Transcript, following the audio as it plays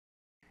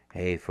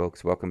Hey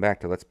folks, welcome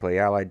back to Let's Play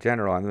Allied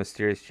General. I'm the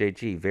Mysterious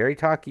JG. Very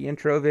talky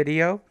intro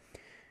video,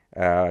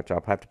 which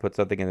I'll have to put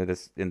something in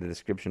the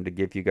description to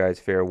give you guys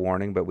fair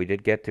warning, but we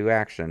did get to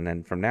action,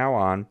 and from now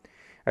on,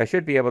 I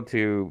should be able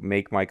to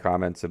make my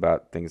comments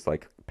about things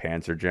like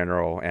Panzer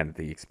General and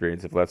the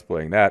experience of Let's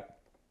Playing that.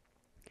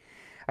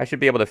 I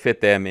should be able to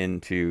fit them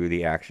into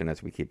the action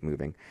as we keep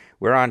moving.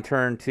 We're on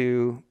turn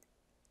 2.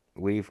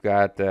 We've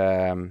got...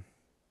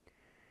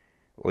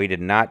 We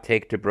did not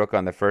take Tobruk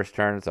on the first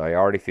turn, so I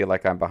already feel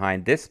like I'm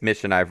behind. This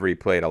mission I've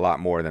replayed a lot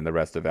more than the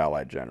rest of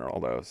Allied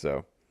General, though,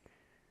 so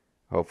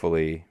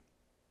hopefully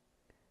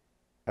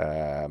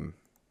I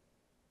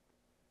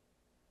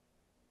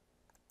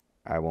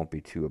won't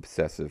be too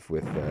obsessive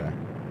with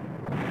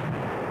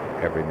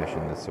every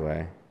mission this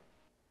way.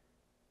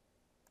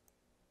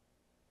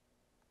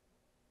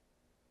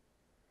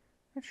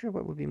 Not sure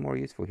what would be more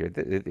useful here.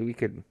 We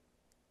could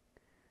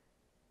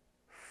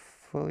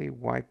fully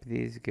wipe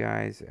these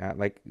guys out.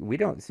 Like, we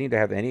don't seem to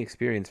have any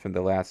experience from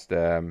the last... we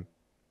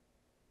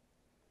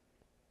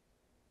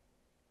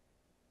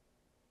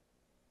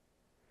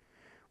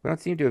don't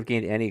seem to have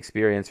gained any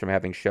experience from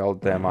having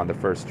shelled them on the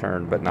first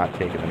turn but not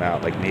taken them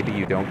out. Like, maybe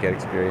you don't get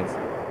experience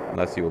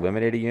unless you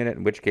eliminate a unit,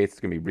 in which case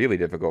it's going to be really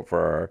difficult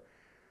for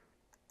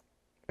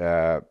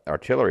our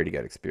artillery to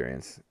get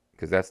experience,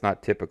 because that's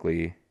not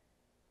typically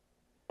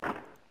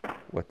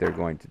what they're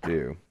going to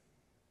do.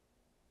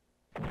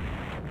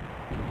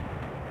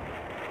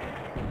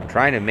 I'm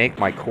trying to make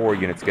my core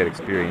units get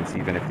experience,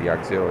 even if the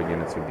auxiliary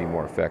units would be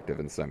more effective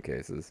in some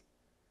cases.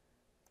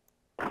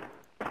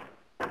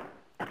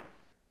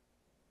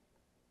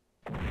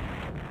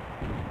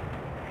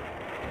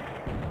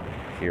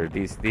 Here,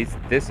 this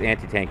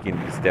anti-tank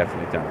unit is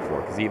definitely done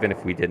for, because even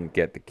if we didn't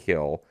get the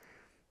kill,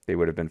 they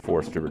would have been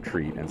forced to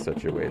retreat in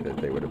such a way that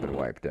they would have been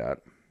wiped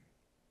out.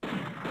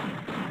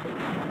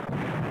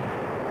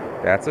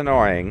 That's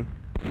annoying.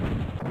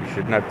 We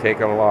shouldn't have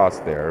taken a loss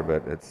there,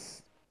 but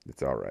it's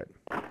all right.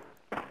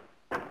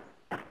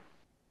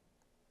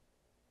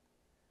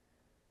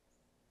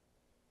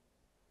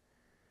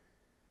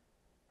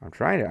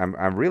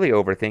 I'm really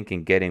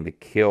overthinking getting the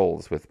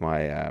kills with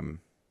my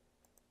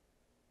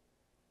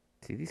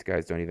see, these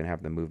guys don't even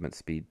have the movement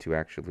speed to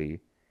actually...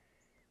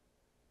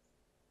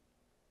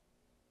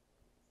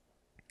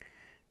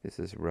 This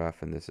is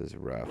rough and this is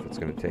rough. It's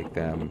going to take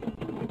them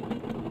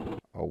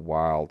a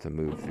while to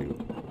move through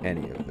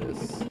any of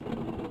this.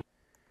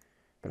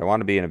 But I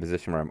want to be in a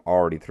position where I'm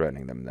already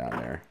threatening them down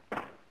there.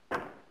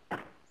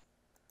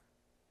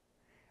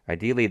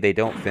 Ideally, they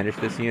don't finish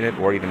this unit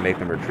or even make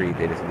them retreat.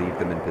 They just leave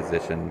them in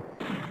position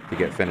to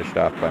get finished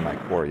off by my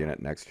core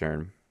unit next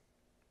turn.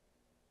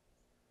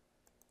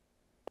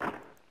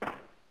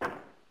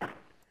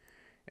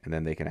 And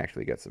then they can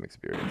actually get some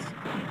experience.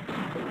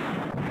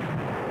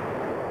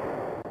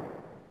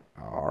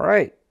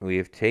 Alright,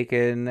 we've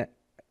taken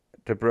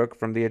Tobruk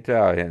from the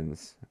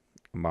Italians.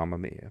 Mamma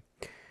mia.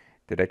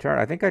 Did I turn?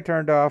 I think I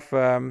turned off...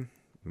 I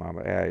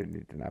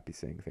need to not be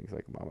saying things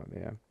like Mamma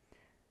mia.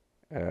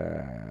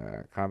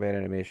 Combat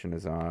animation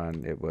is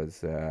on. It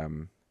was... I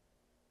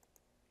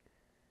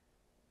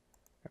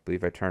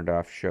believe I turned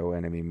off show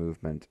enemy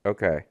movement.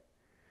 Okay.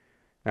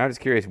 Now I'm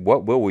just curious,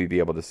 what will we be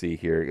able to see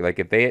here? Like,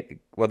 if they...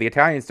 Well, the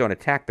Italians don't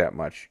attack that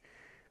much.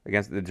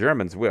 Against the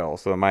Germans will.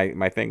 So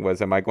my thing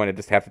was, am I going to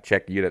just have to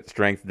check unit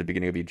strength at the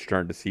beginning of each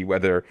turn to see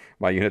whether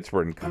my units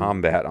were in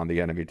combat on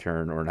the enemy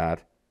turn or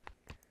not?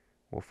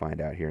 We'll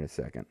find out here in a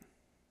second.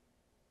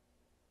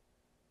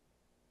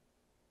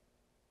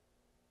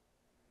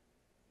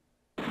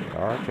 They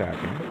are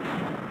attacking.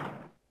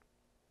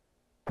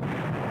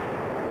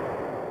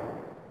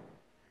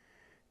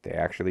 They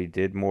actually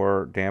did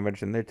more damage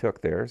than they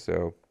took there,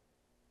 so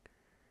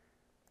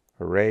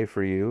hooray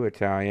for you,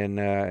 Italian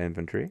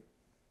infantry.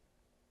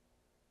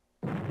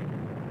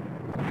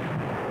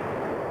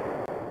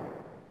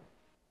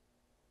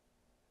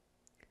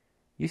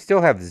 You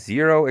still have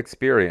 0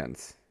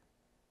 experience.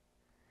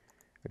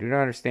 I do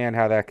not understand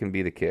how that can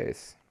be the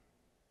case.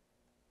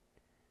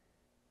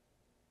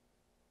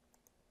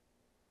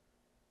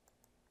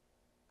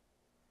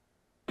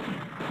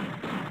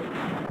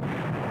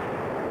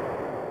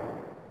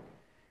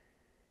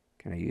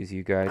 Can I use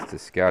you guys to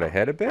scout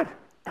ahead a bit?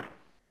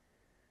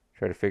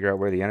 Try to figure out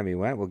where the enemy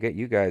went. We'll get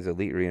you guys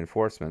elite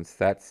reinforcements.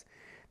 That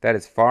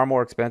is far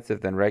more expensive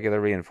than regular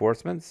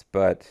reinforcements,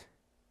 but...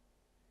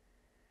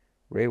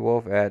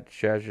 Raywolf at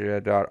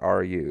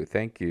shazia.ru.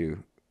 Thank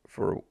you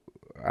for...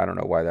 I don't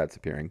know why that's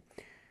appearing.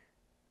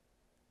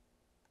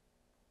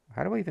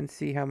 How do I even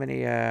see how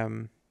many... I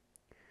have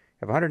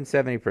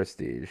 170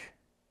 prestige.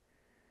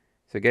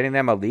 So getting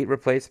them elite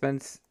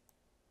replacements,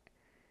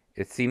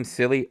 it seems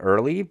silly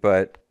early,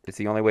 but it's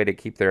the only way to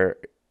keep their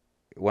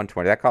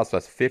 120. That costs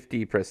us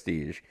 50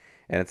 prestige.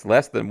 And it's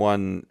less than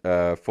one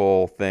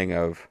full thing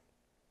of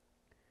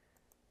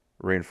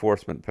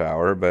reinforcement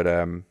power, but...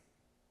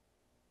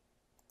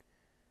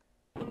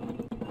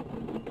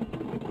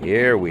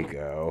 Here we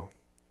go.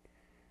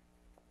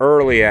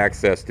 Early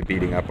access to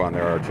beating up on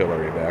their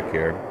artillery back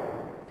here.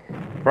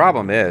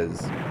 Problem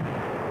is,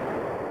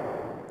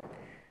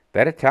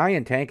 That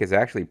Italian tank is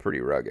actually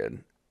pretty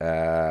rugged.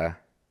 I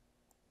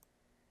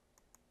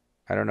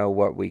don't know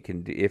what we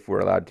can do, if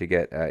we're allowed to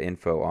get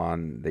info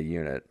on the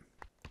unit.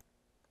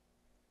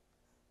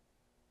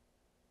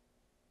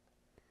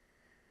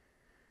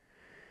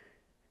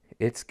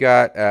 It's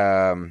got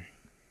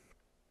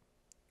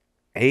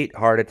 8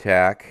 heart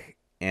attack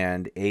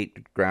and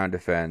 8 ground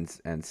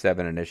defense and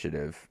 7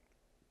 initiative.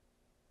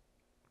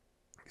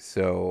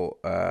 So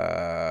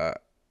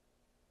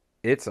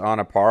it's on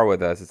a par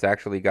with us. It's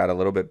actually got a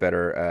little bit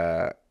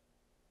better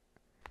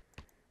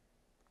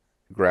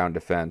ground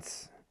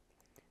defense.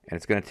 And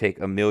it's going to take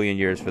a million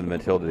years for the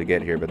Matilda to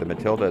get here, but the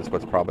Matilda is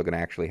what's probably going to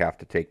actually have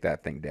to take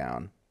that thing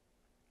down.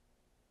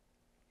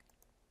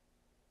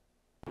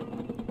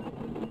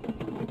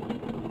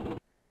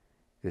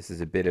 This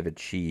is a bit of a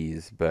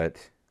cheese,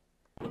 but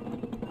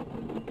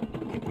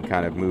you can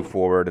kind of move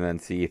forward and then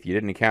see if you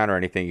didn't encounter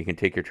anything, you can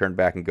take your turn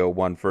back and go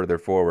one further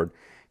forward.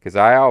 Because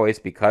I always,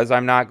 because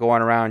I'm not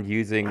going around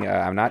using,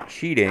 I'm not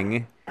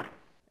cheating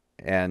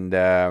and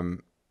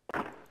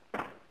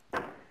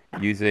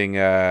using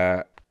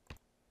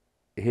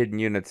hidden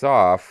units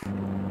off,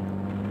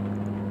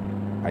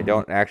 I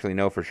don't actually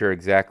know for sure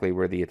exactly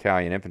where the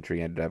Italian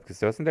infantry ended up.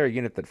 Because wasn't there a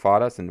unit that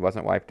fought us and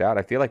wasn't wiped out?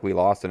 I feel like we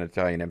lost an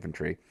Italian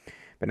infantry.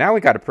 But now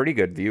we got a pretty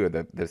good view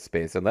of this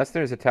space. Unless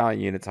there's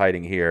Italian units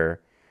hiding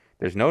here,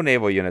 there's no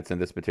naval units in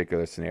this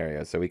particular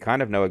scenario. So we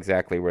kind of know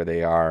exactly where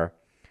they are.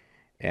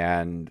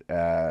 And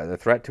the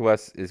threat to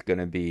us is going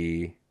to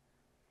be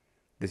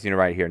this unit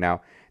right here.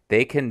 Now,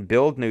 they can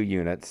build new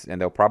units,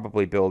 and they'll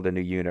probably build a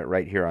new unit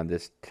right here on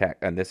this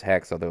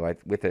hex. Although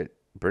with a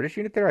British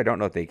unit there, I don't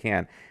know if they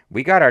can.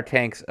 We got our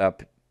tanks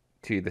up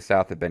to the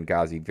south of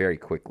Benghazi very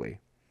quickly.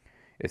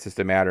 It's just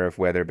a matter of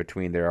whether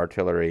between their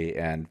artillery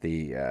and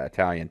the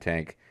Italian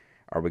tank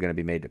are we going to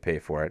be made to pay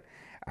for it.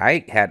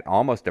 I had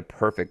almost a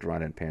perfect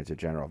run in Panzer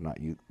General of not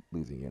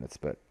losing units,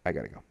 but I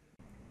got to go.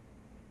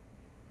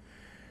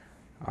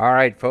 All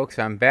right, folks,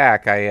 I'm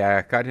back.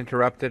 I got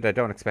interrupted. I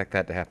don't expect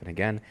that to happen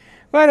again.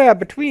 But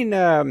between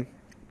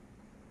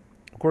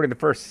recording the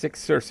first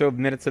 6 or so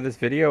minutes of this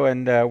video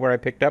and where I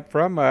picked up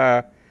from,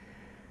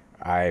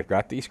 I've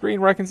got the screen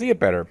where I can see it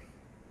better.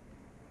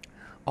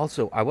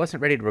 Also, I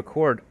wasn't ready to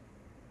record.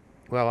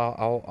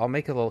 Well, I'll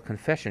make a little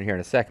confession here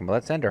in a second, but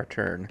let's end our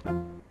turn.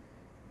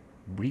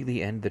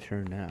 Really end the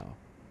turn now.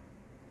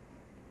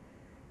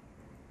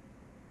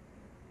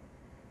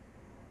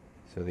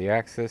 So the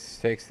Axis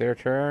takes their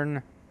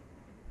turn.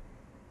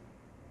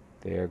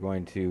 They are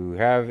going to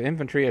have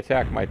infantry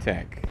attack my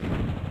tank.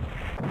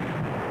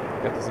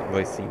 That doesn't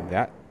really seem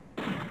that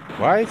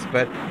wise,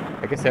 but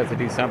I guess they have to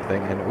do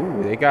something. And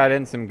ooh, they got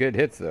in some good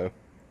hits though.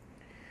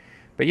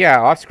 But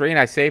yeah, off screen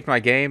I saved my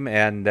game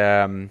and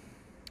I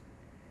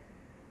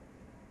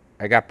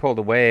got pulled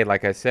away,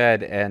 like I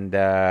said, and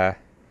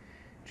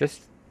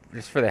just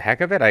for the heck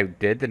of it, I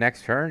did the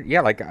next turn.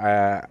 Yeah, like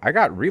I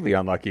got really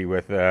unlucky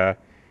with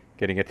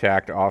getting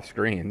attacked off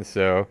screen.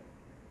 So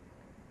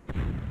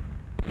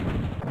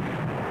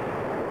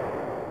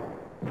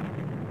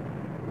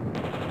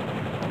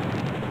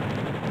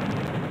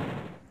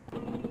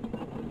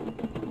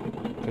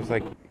just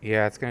like,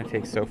 yeah, it's gonna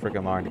take so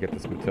freaking long to get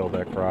this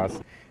Matilda across.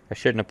 I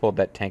shouldn't have pulled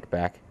that tank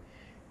back,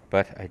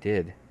 but I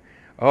did.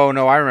 Oh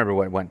no, I remember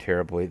what went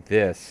terribly.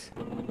 This.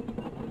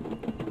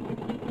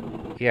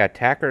 Yeah,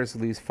 attackers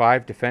lose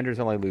 5, defenders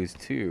only lose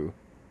 2.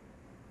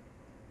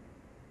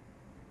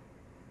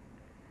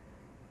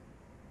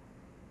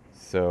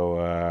 So,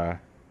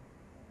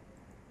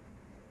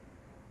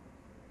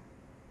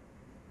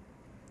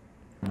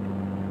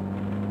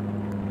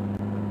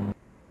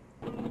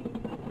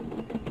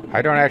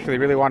 I don't actually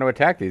really want to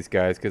attack these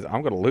guys because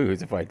I'm going to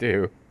lose if I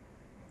do.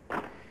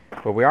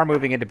 But we are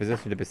moving into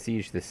position to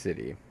besiege the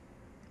city.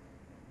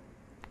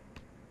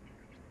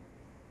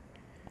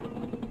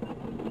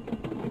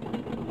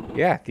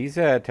 Yeah, these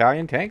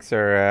Italian tanks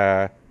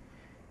are,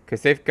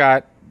 because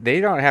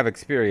they don't have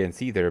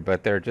experience either,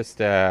 but they're just,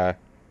 they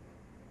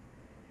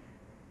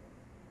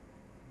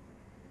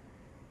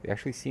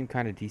actually seem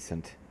kind of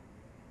decent.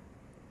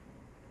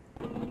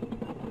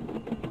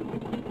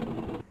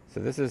 So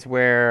this is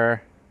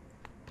where,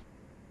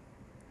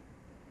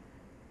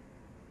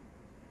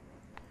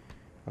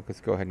 let's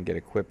go ahead and get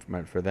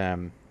equipment for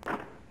them.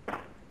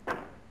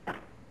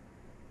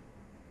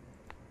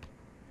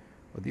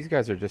 Well, these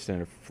guys are just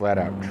in a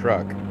flat-out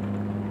truck.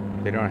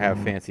 They don't have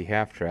fancy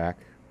half-track.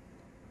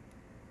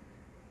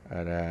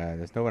 But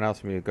there's no one else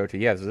for me to go to.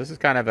 Yeah, so this is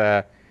kind of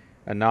a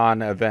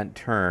non-event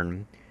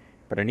turn.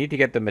 But I need to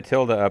get the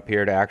Matilda up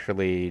here to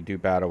actually do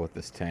battle with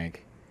this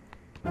tank.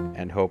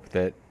 And hope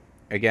that,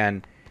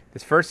 again,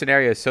 this first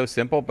scenario is so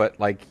simple, but,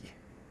 like,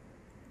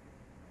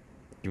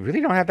 you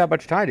really don't have that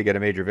much time to get a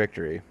major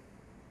victory.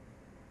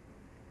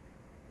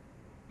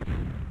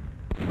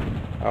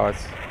 Oh,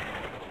 it's...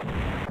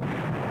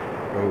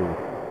 Oh.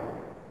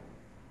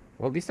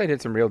 Well, at least I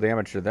did some real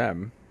damage to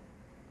them.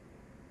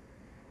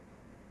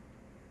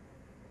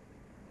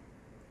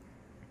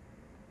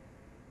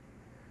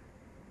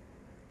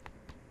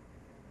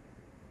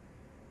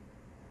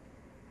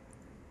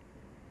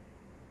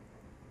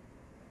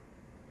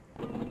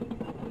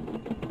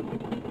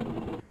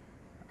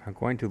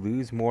 Going to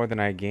lose more than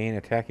I gain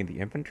attacking the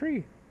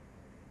infantry?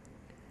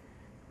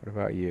 What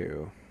about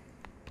you?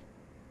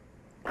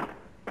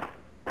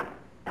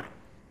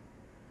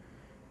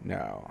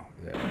 No.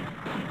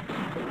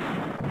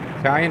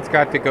 Italians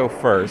got to go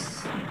first,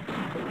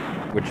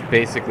 which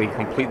basically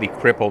completely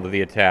crippled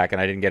the attack,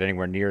 and I didn't get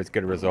anywhere near as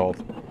good a result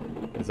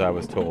as I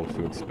was told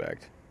to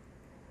expect.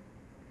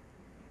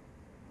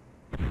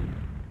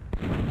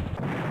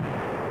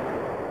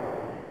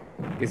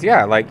 Because,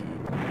 yeah, like,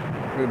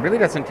 it really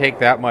doesn't take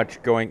that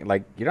much going,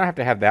 like, you don't have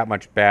to have that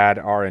much bad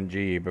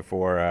RNG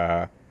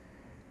before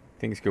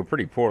things go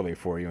pretty poorly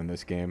for you in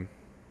this game.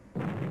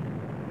 So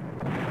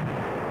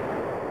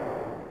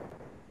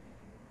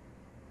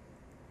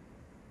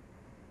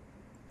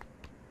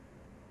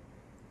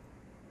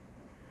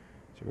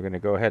we're going to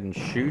go ahead and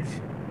shoot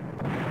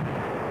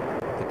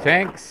the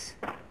tanks.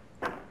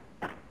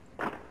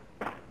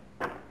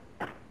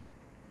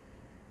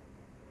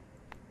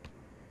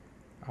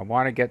 I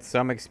want to get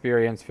some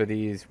experience for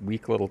these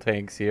weak little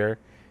tanks here.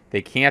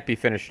 They can't be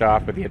finished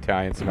off with the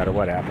Italians no matter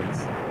what happens.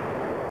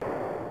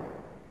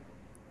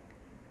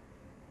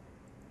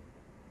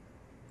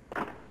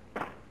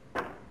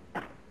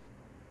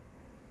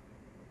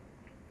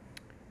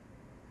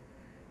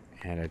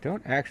 And I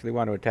don't actually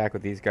want to attack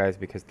with these guys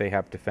because they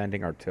have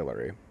defending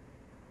artillery.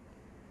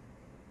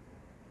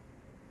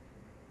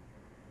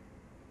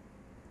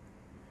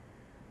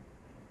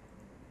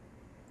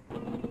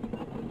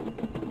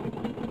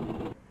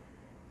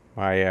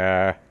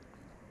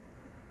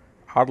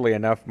 Oddly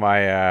enough,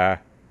 my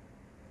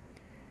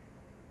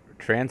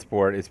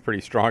transport is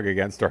pretty strong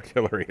against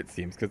artillery, it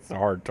seems, because it's a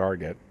hard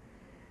target.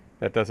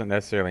 That doesn't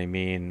necessarily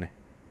mean...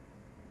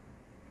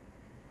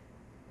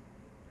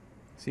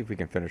 See if we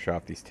can finish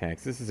off these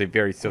tanks. This is a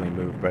very silly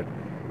move, but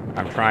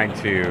I'm trying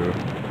to...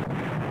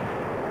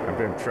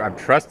 I'm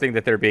trusting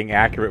that they're being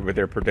accurate with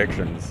their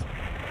predictions.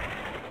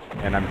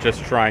 And I'm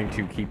just trying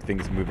to keep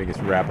things moving as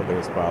rapidly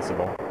as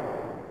possible.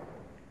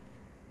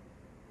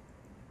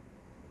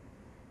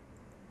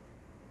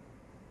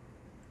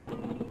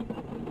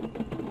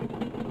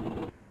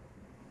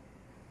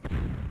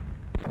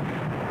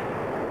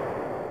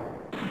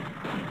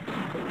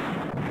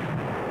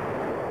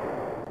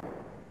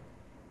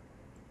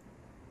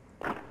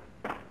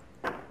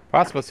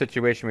 Possible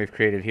situation we've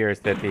created here is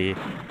that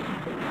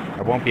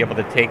I won't be able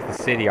to take the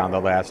city on the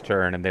last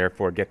turn and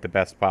therefore get the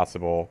best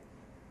possible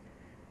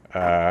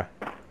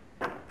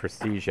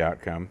prestige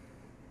outcome.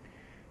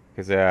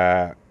 Because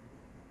they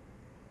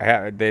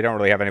don't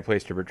really have any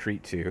place to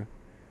retreat to.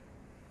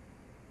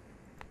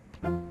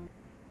 And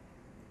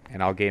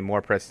I'll gain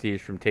more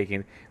prestige from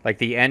taking... Like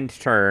the end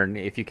turn,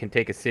 if you can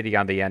take a city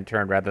on the end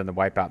turn rather than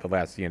wipe out the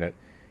last unit,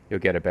 you'll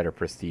get a better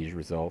prestige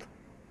result.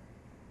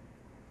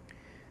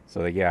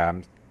 So yeah,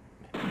 I'm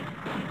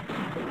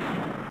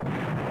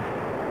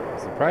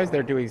surprised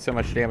they're doing so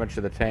much damage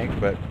to the tank,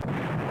 but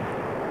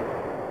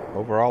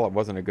overall it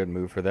wasn't a good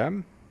move for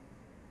them.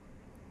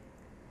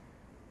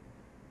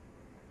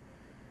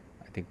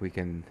 I think we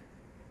can...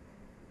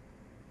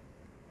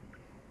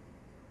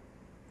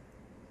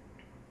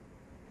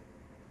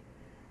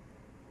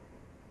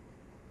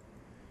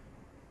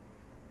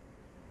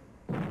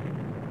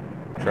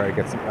 try to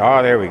get some...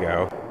 Oh, there we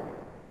go.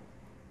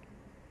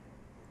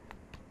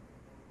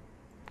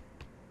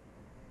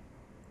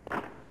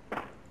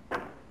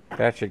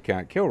 That should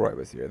count. Kilroy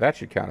was here. That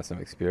should count as some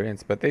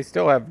experience, but they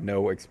still have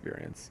no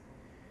experience.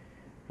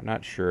 I'm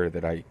not sure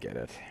that I get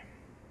it.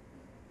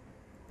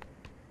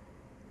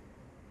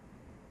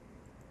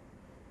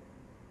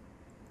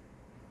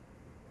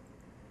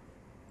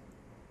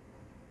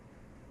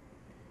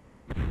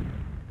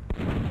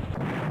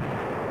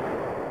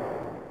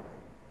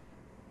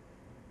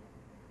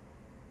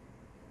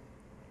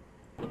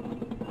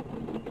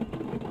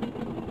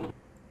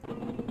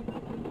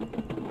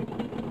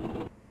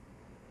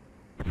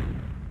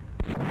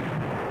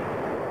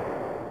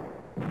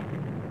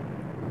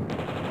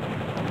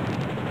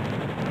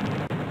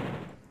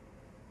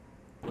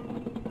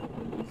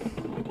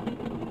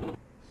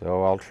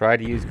 So I'll try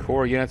to use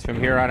core units from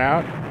here on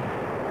out.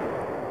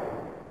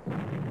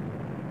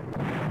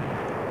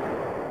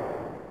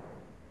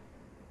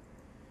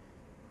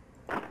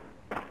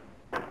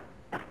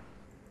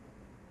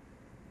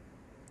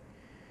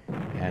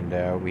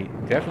 And we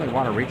definitely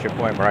want to reach a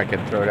point where I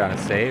can throw down a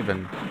save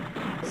and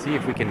see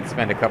if we can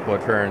spend a couple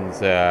of turns.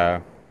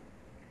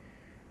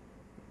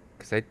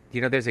 Because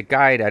there's a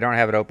guide. I don't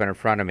have it open in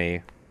front of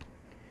me.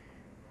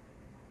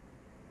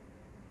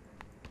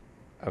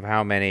 Of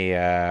how many...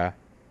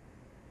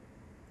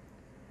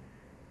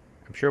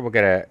 I'm sure we'll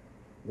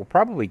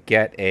probably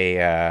get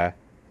a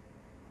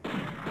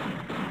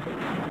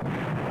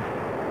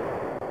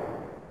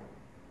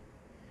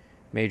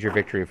major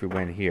victory if we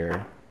win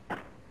here.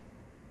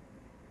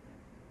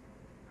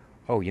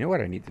 Oh, you know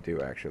what I need to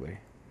do, actually?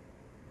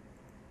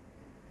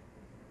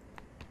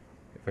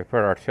 If I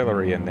put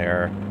artillery in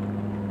there,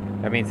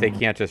 that means they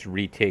can't just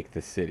retake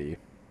the city.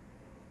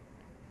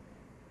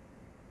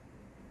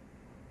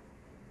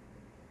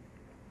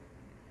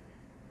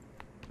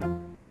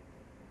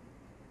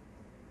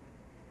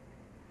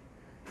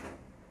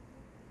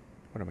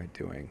 What am I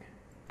doing?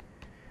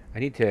 I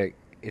need to...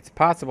 It's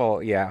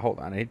possible... Yeah, hold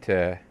on. I need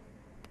to...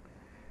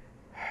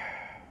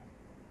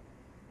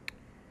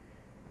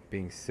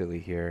 Being silly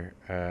here.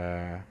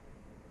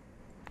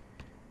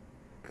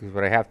 Because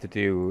what I have to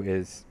do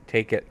is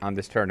take it on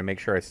this turn to make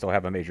sure I still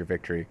have a major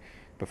victory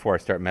before I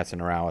start messing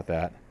around with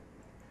that.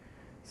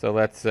 So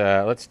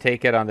let's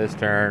take it on this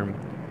turn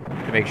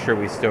to make sure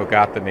we still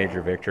got the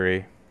major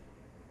victory.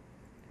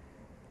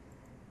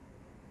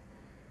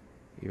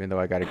 Even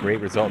though I got a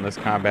great result in this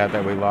combat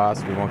that we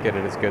lost, we won't get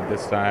it as good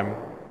this time.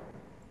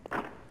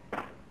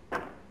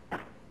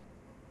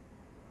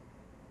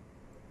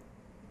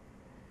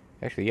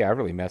 Actually, yeah, I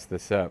really messed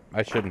this up.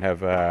 I shouldn't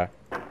have,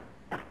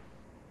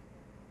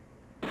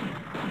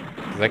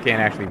 because I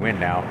can't actually win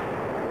now.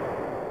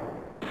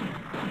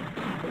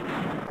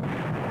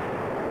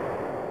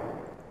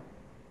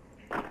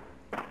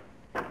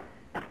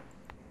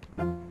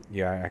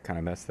 Yeah, I kind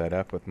of messed that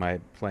up with my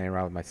playing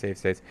around with my save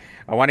states.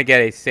 I want to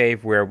get a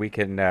save where we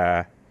can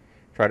try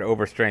to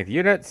overstrength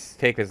units,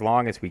 take as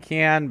long as we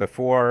can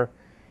before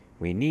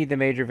we need the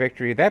major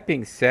victory. That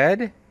being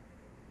said,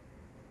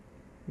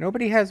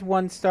 nobody has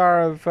 1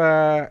 star of...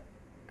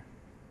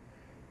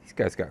 These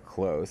guys got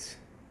close.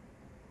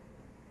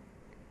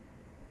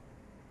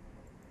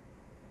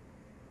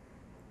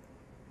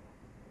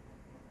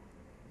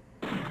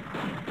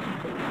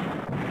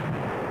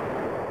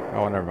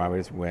 Oh, never mind. We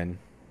just win.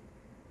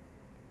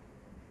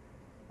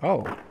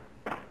 Oh.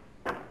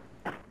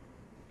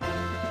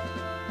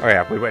 Oh,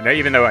 yeah. We win.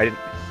 Even though I didn't...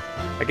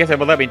 I guess it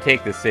would let me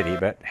take the city,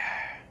 but...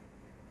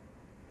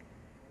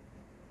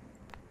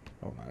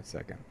 Hold on a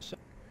second.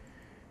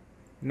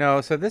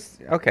 No, so this...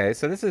 Okay,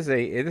 so this is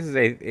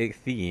a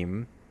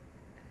theme.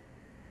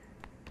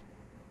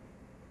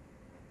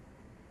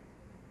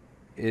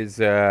 Is,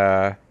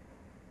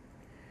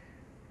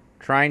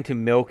 trying to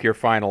milk your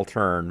final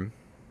turn.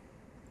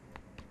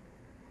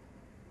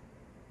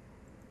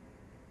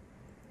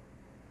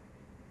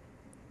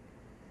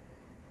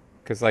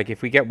 Because, like,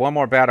 if we get one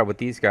more battle with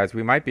these guys,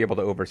 we might be able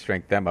to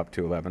overstrength them up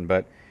to 11.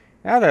 But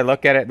now that I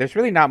look at it, there's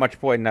really not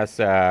much point in us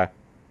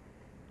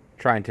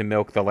trying to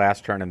milk the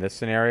last turn in this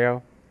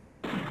scenario.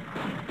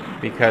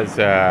 Because,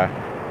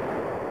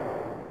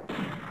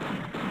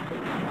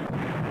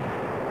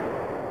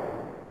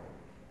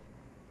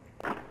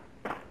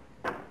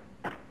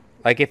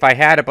 like, if I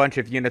had a bunch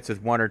of units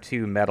with 1 or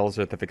 2 medals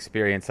worth of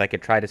experience, I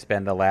could try to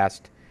spend the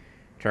last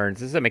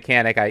turns. This is a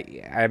mechanic.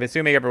 I'm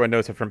assuming everyone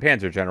knows it from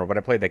Panzer General, but I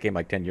played that game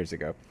like 10 years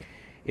ago.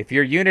 If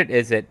your unit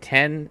is at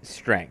 10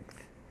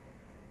 strength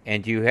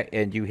and you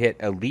hit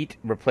elite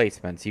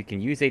replacements, you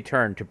can use a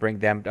turn to bring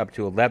them up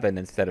to 11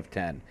 instead of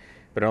 10,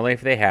 but only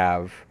if they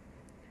have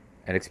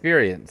an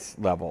experience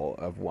level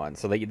of 1.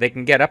 So they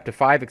can get up to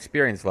 5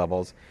 experience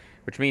levels,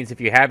 which means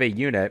if you have a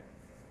unit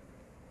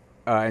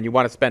and you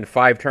want to spend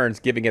 5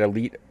 turns giving it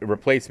elite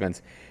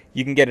replacements,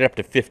 you can get it up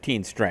to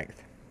 15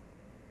 strength.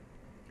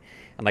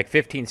 And like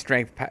 15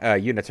 strength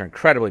units are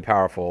incredibly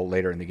powerful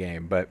later in the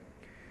game, but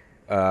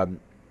you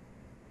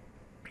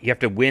have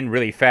to win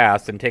really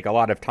fast and take a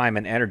lot of time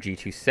and energy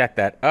to set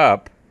that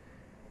up.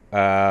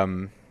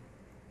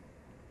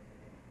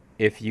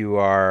 If you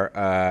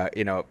are,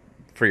 you know,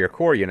 for your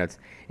core units,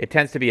 it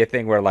tends to be a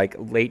thing where, like,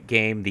 late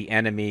game, the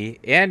enemy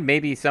and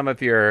maybe some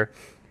of your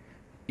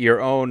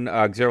own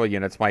auxiliary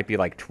units might be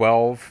like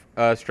 12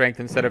 strength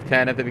instead of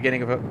 10 at the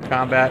beginning of a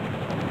combat.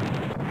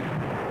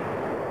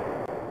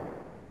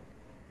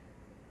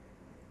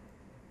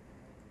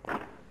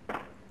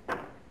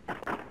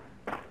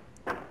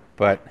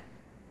 But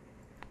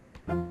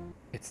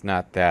it's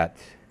not that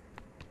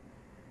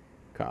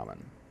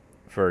common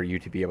for you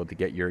to be able to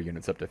get your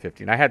units up to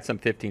 15. I had some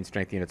 15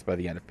 strength units by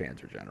the end of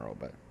Panzer General,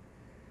 but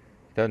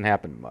it doesn't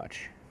happen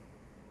much.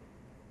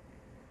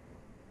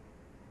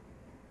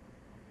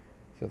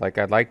 So, like,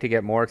 I'd like to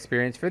get more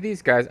experience for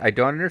these guys. I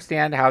don't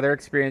understand how their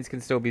experience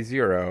can still be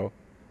 0.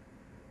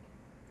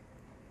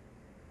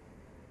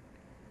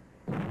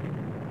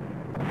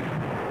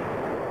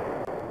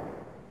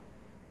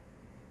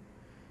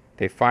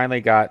 They finally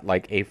got,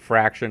 like, a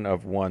fraction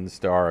of 1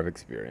 star of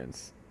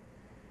experience.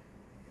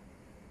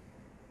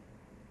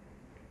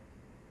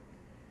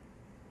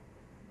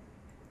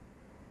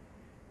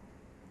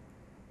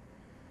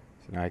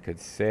 So now I could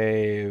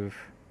save.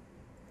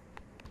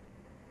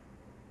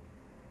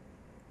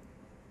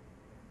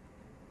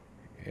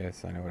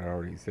 Yes, I know it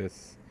already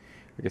exists.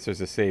 I guess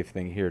there's a save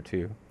thing here,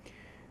 too.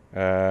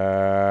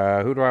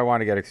 Who do I want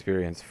to get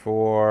experience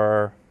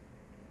for?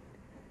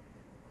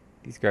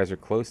 These guys are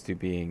close to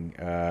being,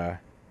 they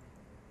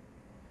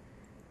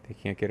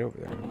can't get over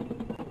there.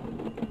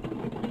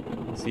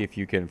 Let's see if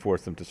you can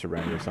force them to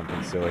surrender or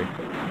something silly.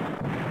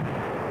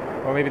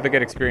 Well, maybe they'll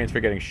get experience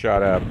for getting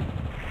shot up.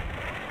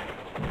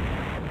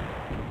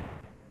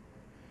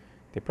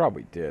 They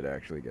probably did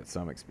actually get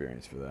some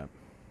experience for that.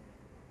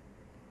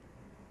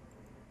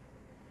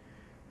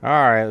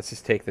 Alright, let's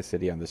just take the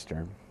city on this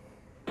turn.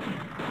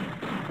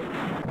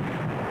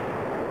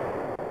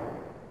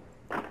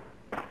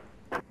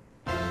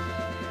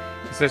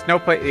 So there's no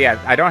place...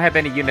 Yeah, I don't have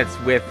any units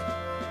with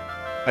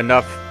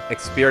enough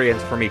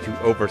experience for me to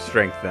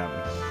overstrength them.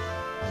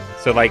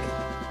 So like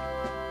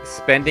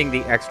spending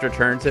the extra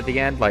turns at the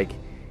end, like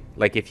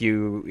if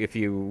you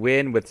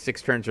win with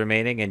 6 turns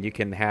remaining and you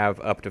can have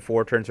up to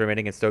 4 turns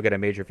remaining and still get a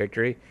major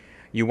victory,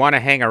 you want to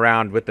hang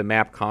around with the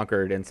map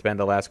conquered and spend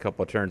the last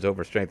couple of turns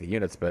overstrengthening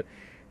units, but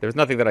there was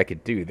nothing that I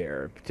could do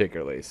there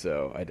particularly,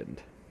 so I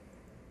didn't.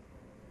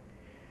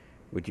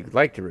 Would you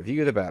like to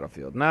review the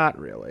battlefield? Not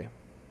really.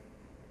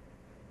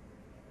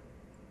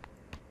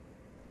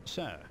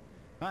 Sir,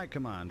 High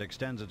Command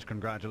extends its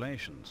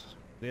congratulations.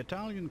 The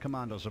Italian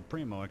Commander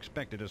Supremo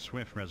expected a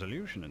swift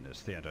resolution in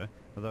this theater,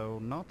 though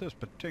not this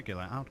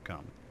particular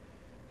outcome.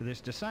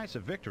 This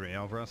decisive victory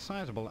over a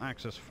sizable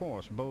Axis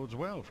force bodes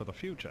well for the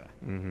future.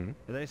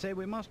 They say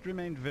we must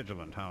remain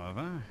vigilant,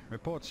 however.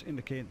 Reports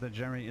indicate that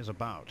Jerry is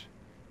about.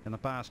 In the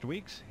past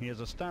weeks, he has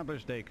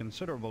established a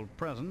considerable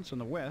presence in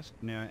the west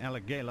near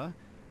Elagela,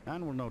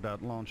 and will no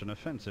doubt launch an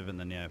offensive in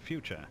the near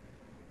future.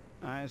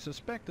 I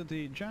suspect that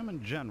the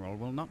German general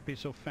will not be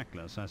so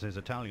feckless as his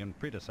Italian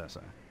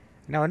predecessor.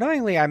 Now,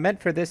 annoyingly, I meant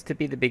for this to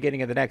be the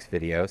beginning of the next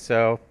video,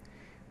 so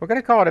we're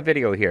going to call it a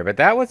video here. But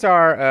that was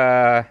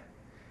our,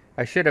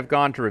 I should have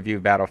gone to review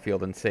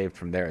Battlefield and saved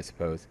from there, I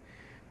suppose.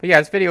 But yeah,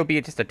 this video will be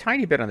just a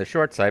tiny bit on the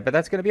short side, but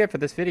that's going to be it for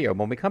this video.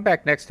 When we come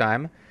back next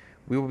time,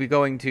 we will be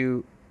going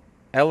to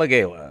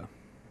Elagela,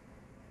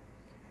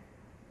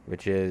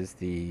 which is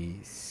the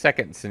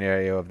second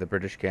scenario of the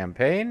British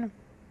campaign.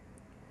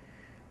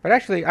 But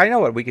actually, I know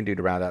what we can do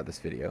to round out this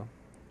video.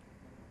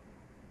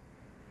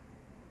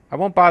 I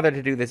won't bother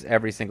to do this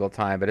every single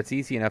time, but it's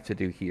easy enough to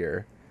do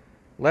here.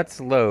 Let's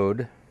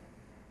load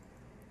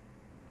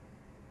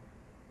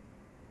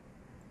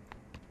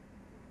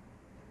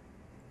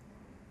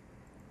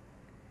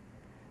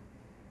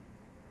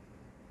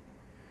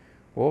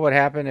what would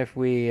happen if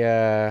we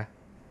end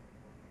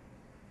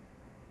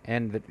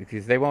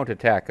because they won't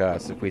attack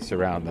us if we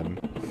surround them.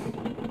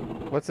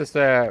 Let's just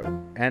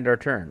end our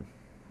turn.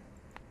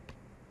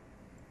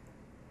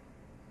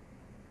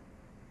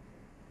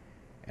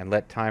 And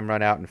let time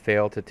run out and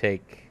fail to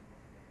take...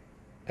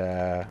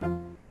 is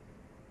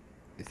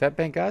that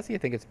Benghazi? I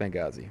think it's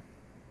Benghazi.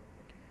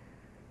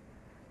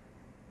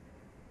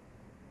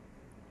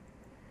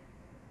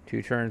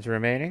 Two turns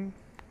remaining.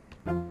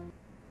 If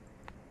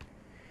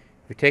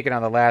we take it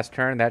on the last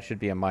turn, that should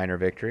be a minor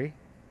victory,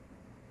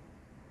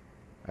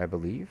 I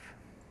believe.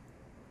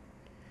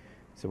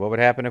 So what would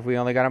happen if we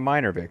only got a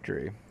minor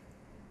victory?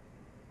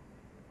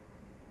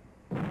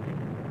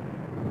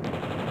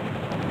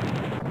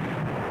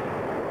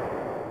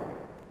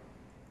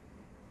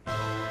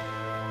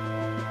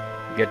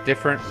 Get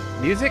different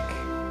music,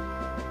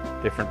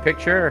 different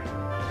picture,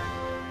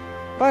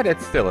 but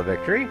it's still a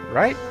victory,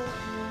 right?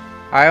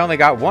 I only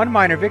got one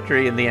minor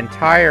victory in the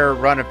entire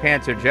run of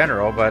Panzer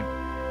General, but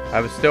I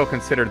was still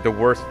considered the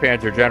worst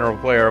Panzer General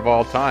player of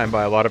all time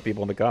by a lot of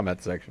people in the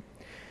comment section.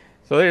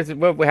 So there's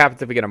what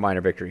happens if we get a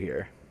minor victory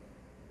here.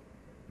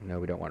 No,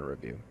 we don't want to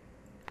review.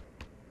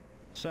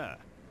 Sir,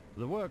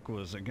 the work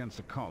was against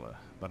the collar,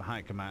 but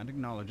High Command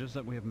acknowledges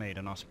that we have made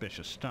an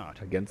auspicious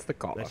start. Against the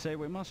collar. They say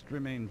we must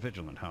remain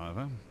vigilant,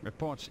 however.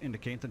 Reports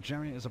indicate that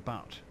Jerry is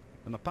about.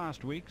 In the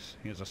past weeks,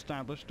 he has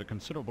established a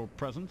considerable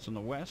presence in the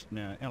west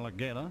near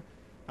Elagela,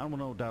 and will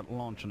no doubt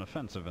launch an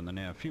offensive in the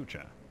near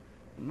future.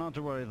 Not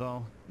to worry,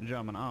 though.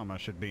 German armor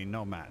should be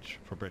no match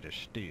for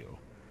British steel.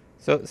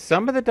 So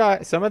some of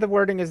the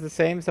wording is the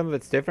same, some of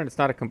it's different. It's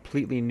not a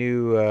completely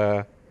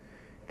new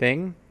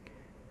thing.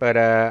 But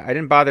I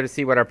didn't bother to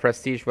see what our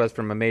prestige was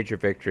from a major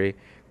victory.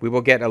 We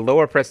will get a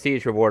lower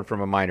prestige reward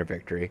from a minor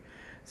victory.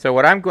 So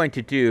what I'm going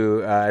to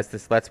do as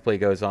this Let's Play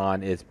goes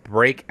on is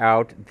break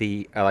out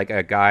the like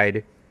a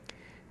guide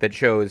that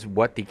shows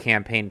what the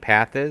campaign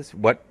path is.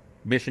 What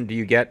mission do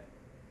you get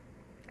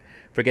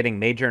for getting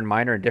major and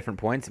minor at different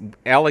points?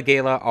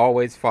 Elagela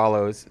always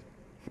follows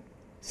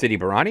Sidi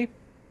Barrani.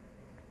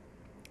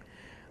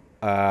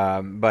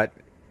 But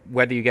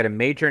whether you get a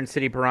major in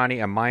Sidi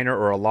Barrani, a minor,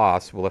 or a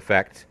loss will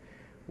affect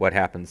what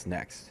happens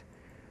next.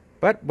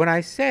 But when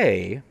I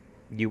say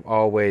you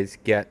always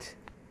get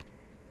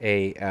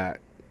a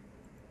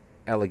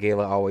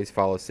Elagela always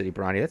follows Sidi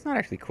Barrani, that's not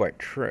actually quite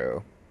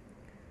true.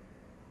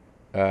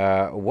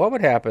 What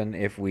would happen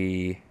if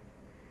we...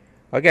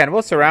 Again,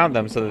 we'll surround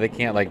them so that they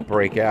can't like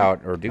break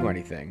out or do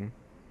anything.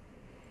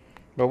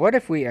 But what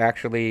if we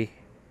actually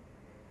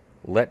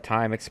let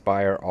time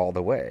expire all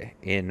the way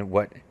in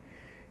what...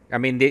 I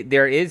mean,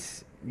 there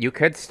is... You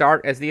could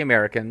start as the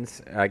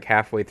Americans, like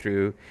halfway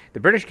through. The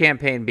British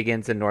campaign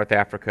begins in North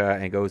Africa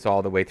and goes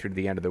all the way through to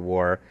the end of the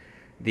war.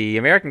 The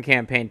American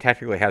campaign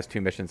technically has 2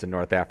 missions in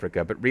North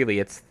Africa, but really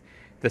it's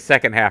the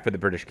second half of the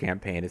British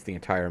campaign is the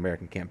entire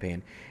American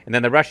campaign. And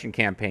then the Russian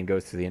campaign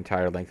goes through the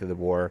entire length of the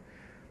war,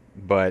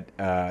 but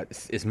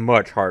is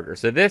much harder.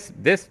 So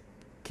this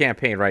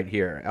campaign right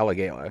here,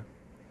 Elagela,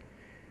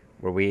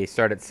 where we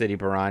start at Sidi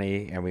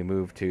Barrani and we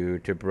move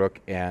to Tobruk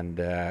and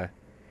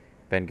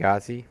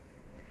Benghazi.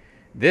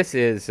 This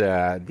is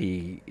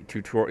the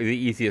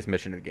easiest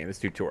mission of the game. This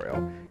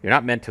tutorial. You're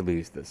not meant to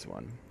lose this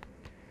one.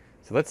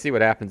 So let's see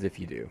what happens if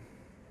you do.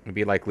 It'd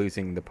be like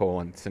losing the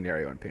Poland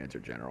scenario in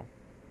Panzer General.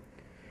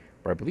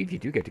 But I believe you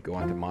do get to go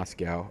on to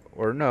Moscow.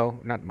 Or no,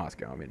 not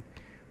Moscow. I mean,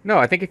 no.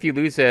 I think if you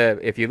lose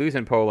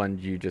in Poland,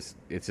 it's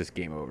just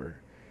game over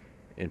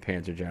in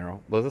Panzer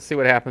General. Well, let's see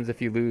what happens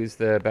if you lose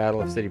the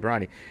Battle of Sidi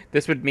Barrani.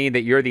 This would mean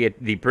that you're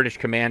the British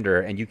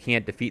commander and you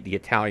can't defeat the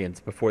Italians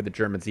before the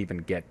Germans even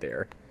get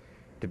there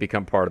to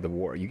become part of the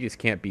war. You just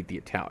can't beat the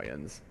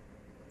Italians.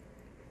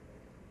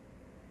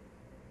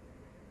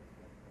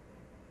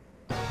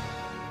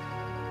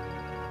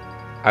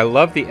 I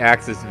love the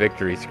Axis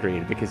victory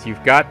screen because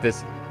you've got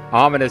this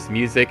ominous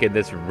music and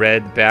this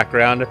red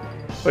background,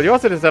 but you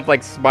also just have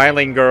like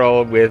smiling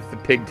girl with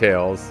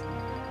pigtails,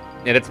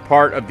 and it's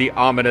part of the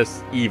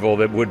ominous evil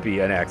that would be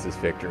an Axis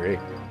victory.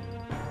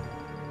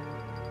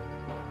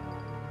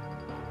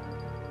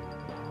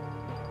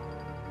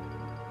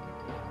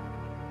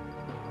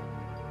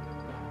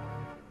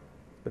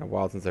 It's been a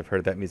while since I've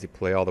heard that music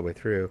play all the way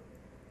through.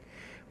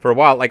 For a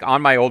while, like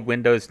on my old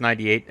Windows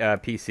 98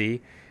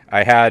 PC,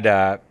 I had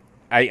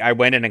I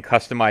went in and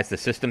customized the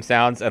system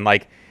sounds, and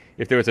like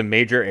if there was a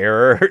major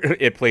error,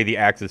 it played the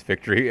Axis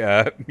victory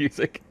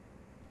music.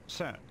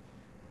 Sir,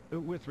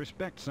 with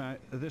respect, sir,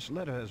 this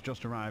letter has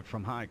just arrived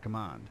from High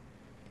Command.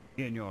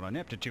 In your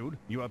ineptitude,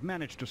 you have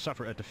managed to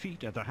suffer a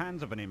defeat at the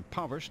hands of an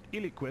impoverished,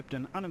 ill-equipped,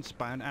 and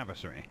uninspired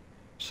adversary.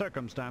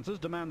 Circumstances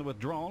demand the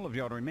withdrawal of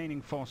your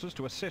remaining forces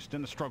to assist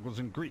in the struggles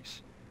in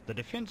Greece. The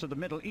defense of the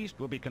Middle East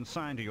will be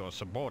consigned to your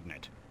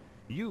subordinate.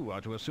 You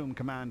are to assume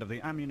command of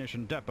the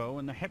ammunition depot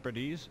in the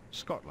Hebrides,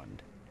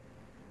 Scotland.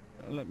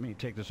 Let me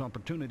take this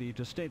opportunity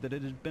to state that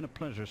it has been a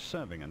pleasure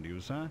serving under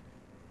you, sir.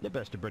 The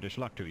best of British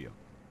luck to you.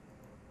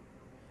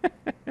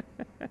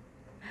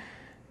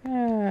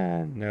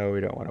 No, we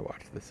don't want to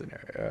watch this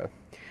scenario.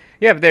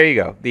 Yeah, but there you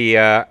go. The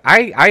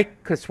I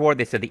could swore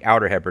they said the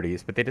Outer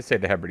Hebrides, but they just say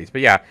the Hebrides.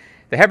 But yeah,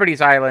 the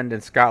Hebrides Island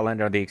in Scotland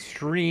are the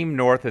extreme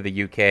north of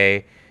the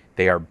UK.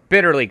 They are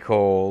bitterly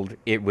cold.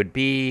 It would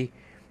be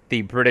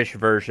the British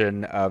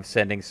version of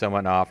sending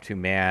someone off to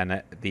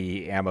man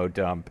the ammo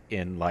dump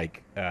in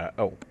like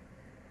oh,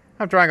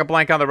 I'm drawing a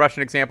blank on the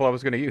Russian example I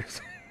was going to use.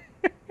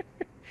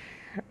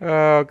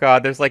 Oh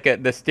god, there's like the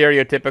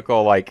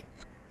stereotypical like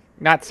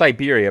not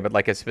Siberia, but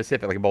like a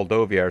specific like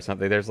Moldova or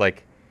something. There's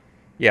like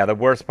yeah, the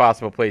worst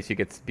possible place you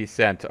could be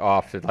sent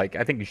off to. Like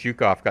I think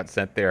Zhukov got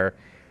sent there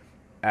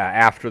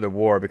after the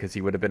war because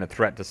he would have been a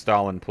threat to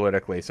Stalin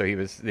politically. So they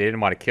didn't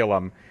want to kill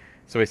him.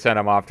 So he sent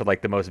him off to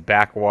like the most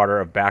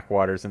backwater of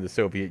backwaters in the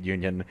Soviet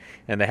Union,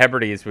 and the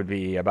Hebrides would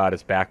be about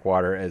as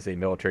backwater as a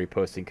military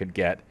posting could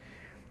get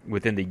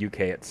within the UK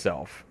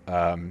itself.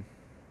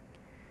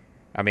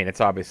 I mean,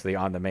 it's obviously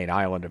on the main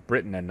island of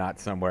Britain and not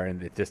somewhere in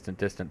the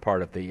distant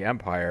part of the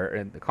empire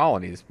and the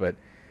colonies, but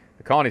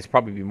the colonies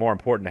probably be more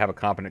important to have a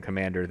competent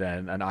commander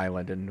than an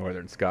island in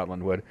northern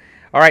Scotland would.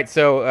 All right,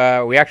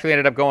 so we actually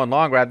ended up going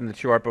long rather than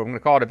short, but we're going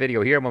to call it a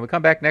video here. When we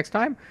come back next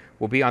time,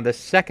 we'll be on the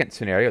second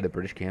scenario of the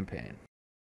British campaign.